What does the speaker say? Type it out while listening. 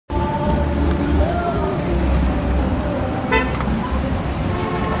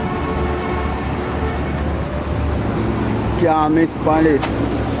Can't miss on this.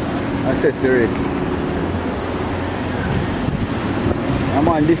 Accessories. Yeah,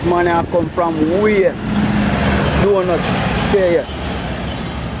 man, this money I come from where? Donut. Stay here.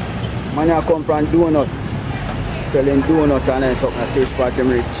 Money I come from donut. Selling donut and then something I search for them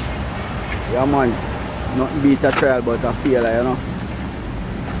rich. Yeah, man. Nothing beat a trial but a failure, you know.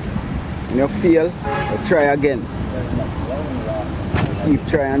 When you fail, you try again. Keep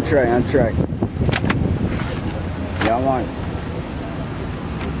try and try and try. Yeah, man.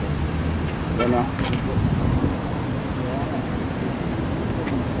 You know.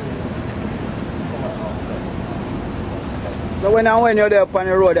 So when you're there on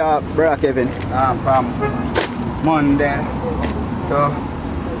the road, brother Kevin? From Monday to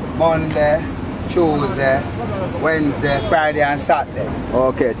Monday, Tuesday, Wednesday, Friday and Saturday.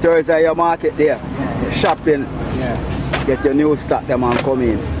 Okay, Thursday your market there. Yeah. Shopping. Yeah. Get your new stock them and come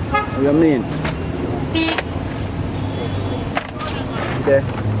in. What you mean? There.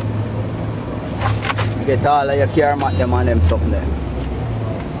 You get all of your car mat them and them something there.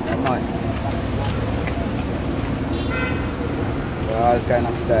 Come on. All kind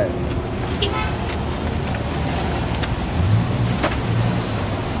of style.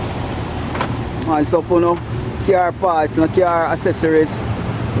 Man, so for no car parts, no car accessories,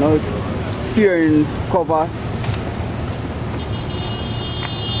 no steering cover.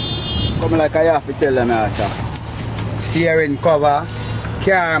 Come like I have to tell them also. Steering cover,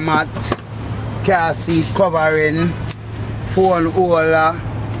 car mat, car seat covering, phone holder,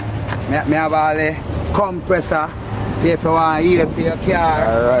 me have all the compressor, if you want to hear for your car.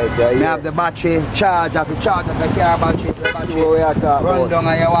 Alright, Me have the battery charger to charge up the car battery. The battery we are talking run about. down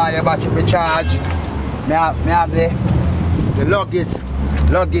and you want your battery to charge. Me have the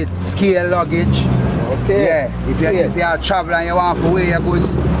luggage, scale luggage. Okay. Yeah, if you are traveling and you want to wear your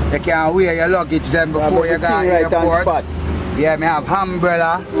goods, you can wear your luggage then before you go to the airport. Yeah, me have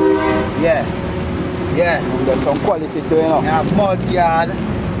umbrella. Yeah. Yeah. There's some quality to it, you know. Me have mud guard.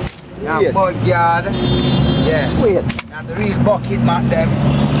 Me have mud guard. Yeah. Wait. Me have the real bucket mat them.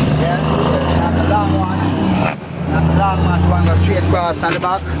 Yeah. Me have the long one. Me have the long one go straight across on the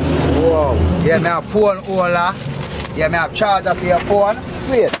back. Wow. Yeah, me have phone holder. Yeah, me have charger for your phone.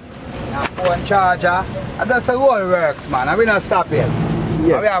 Wait. Me have phone charger. And that's the whole works, man. And we not stop here.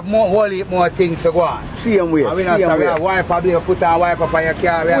 Yes. And we have whole heap more things to go on. Same way. And we not stop. We have wiper, you put a wiper for your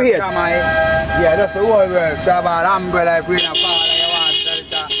car. We have Wait. shamai. Yeah, that's the whole works. We have an umbrella if we don't fall and you want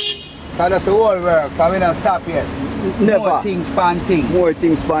shelter. So that's the whole works. And we not stop here. Never. More things pan things. More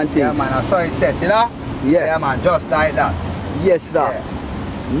things, pan things. Yeah, man. So it's set, you know? Yeah. Yeah, man. Just like that. Yes, sir.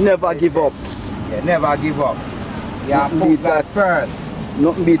 Yeah. Never give up. Yeah, never give up. Yeah, put that first.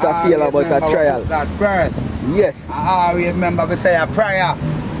 Nothing beat a failure but a trial. Put that first. Yes. I always remember we say a prayer.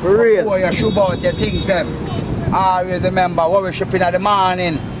 For real. Before you shoot out your things them. I always remember worshiping in the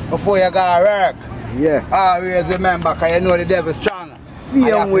morning before you go to work. Yeah. I always remember because you know the devil is strong.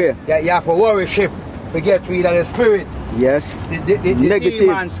 Same way. You have to worship to get rid of the spirit. Yes. The Negative.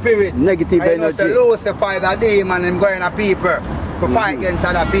 demon spirit. Negative I know energy. the Lucifer, the demon, and going to people to fight against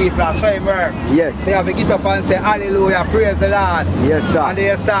other people and so it work. Yes. They have to get up and say hallelujah, praise the Lord. Yes, sir. And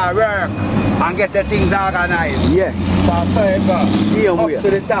they start work and get the things organized. Yeah. So it go. Same Up way. to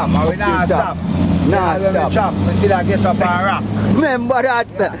the top and we not stop. Nah, When stop. we chop, we still a get up and rock. Remember that.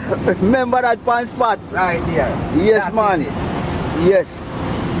 Remember that pan spot. Right there. Yes, That man. is it. Yes.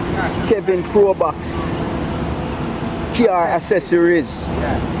 Kevin ProBox. Car accessories.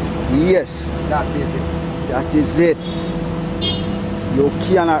 Yeah, Yes. that is it. That is it. You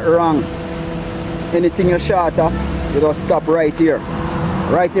cannot wrong. Anything you're short of, you just stop right here.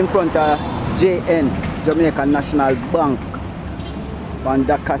 Right in front of JN, Jamaica National Bank, on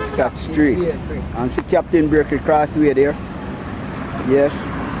Dacastat Street. And see Captain Bakery Crossway there. Yes.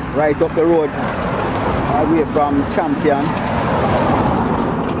 Right up the road. Away from Champion.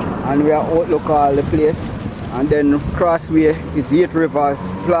 And we are outlook all the place. And then Crossway is 8 Rivers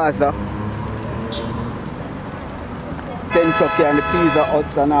Plaza. Kentucky and the Pizza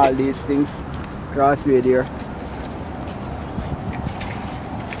Hut and all these things. Crossway there.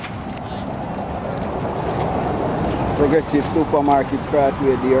 Progressive Supermarket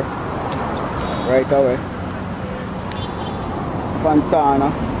Crossway there. Right away.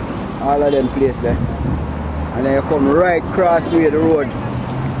 Fontana. All of them places there. And then you come right Crossway the road.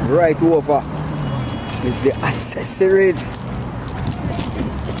 Right over is the accessories.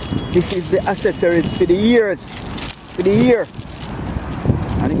 This is the accessories for the years. For the year.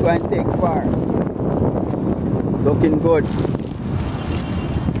 And it's going to take far. Looking good.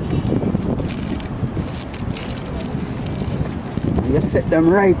 You set them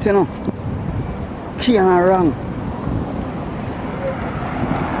right, you know. Can't wrong.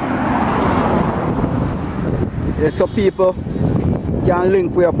 Yeah, so people can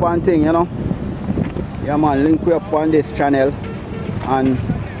link we up on thing, you know. Yeah man, link we up on this channel, and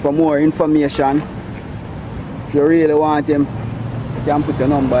for more information, if you really want him, you can put your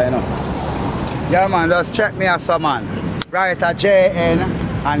number, you know. Yeah man, just check me out some man. Right at JN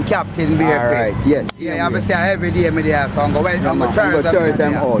and Captain Beer. Alright, yes. Yeah, I'm say every day me there, so I'm going to turn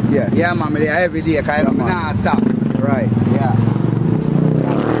them out, yeah. Yeah man, me there every day, because I'm not stop. Right. Yeah.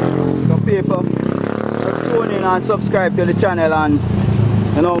 So people, just tune in and subscribe to the channel, and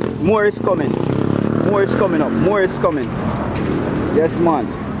you know, more is coming. More is coming up. More is coming. Yes man.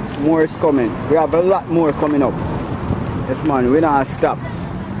 More is coming. We have a lot more coming up. Yes man, we not stop.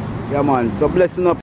 Yeah man. So blessing up.